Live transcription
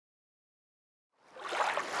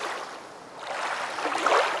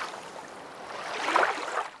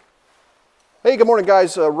Hey, good morning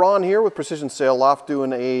guys. Ron here with Precision Sail Loft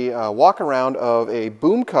doing a walk around of a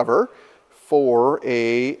boom cover for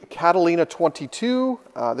a Catalina 22.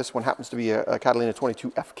 This one happens to be a Catalina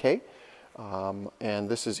 22 FK. And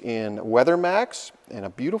this is in Weathermax in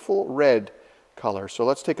a beautiful red color. So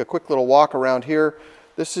let's take a quick little walk around here.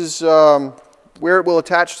 This is where it will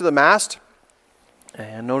attach to the mast.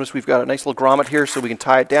 And notice we've got a nice little grommet here so we can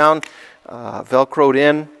tie it down, Velcroed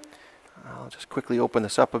in. I'll just quickly open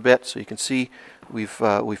this up a bit so you can see we've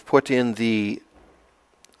put in a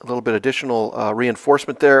little bit additional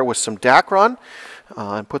reinforcement there with some Dacron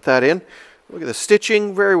and put that in. Look at the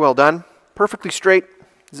stitching, very well done, perfectly straight,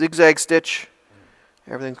 zigzag stitch.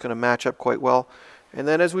 Everything's going to match up quite well. And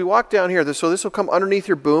then as we walk down here, so this will come underneath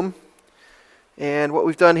your boom. And what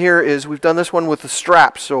we've done here is we've done this one with the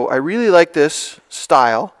straps. So I really like this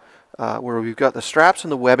style. Where we've got the straps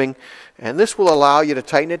and the webbing, and this will allow you to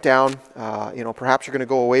tighten it down. You know, perhaps you're going to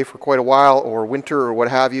go away for quite a while, or winter, or what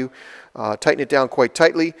have you. Tighten it down quite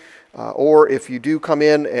tightly, or if you do come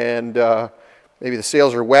in and maybe the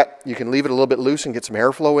sails are wet, you can leave it a little bit loose and get some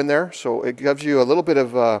airflow in there. So it gives you a little bit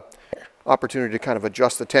of opportunity to kind of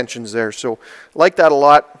adjust the tensions there. So like that a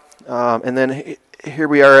lot. And then here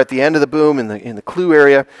we are at the end of the boom in the clew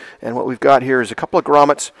area, and what we've got here is a couple of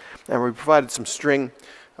grommets, and we provided some string.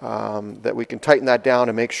 That we can tighten that down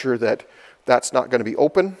and make sure that that's not going to be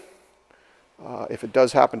open. If it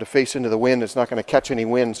does happen to face into the wind, it's not going to catch any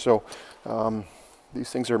wind. So these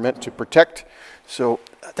things are meant to protect, so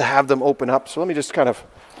to have them open up. So let me just kind of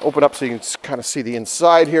open up so you can kind of see the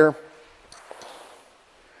inside here.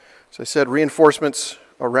 As I said, reinforcements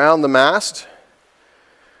around the mast,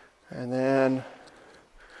 and then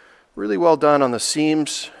really well done on the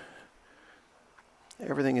seams.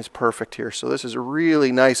 Everything is perfect here. So this is a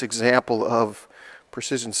really nice example of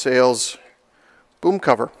Precision Sails boom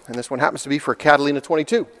cover. And this one happens to be for Catalina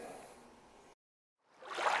 22.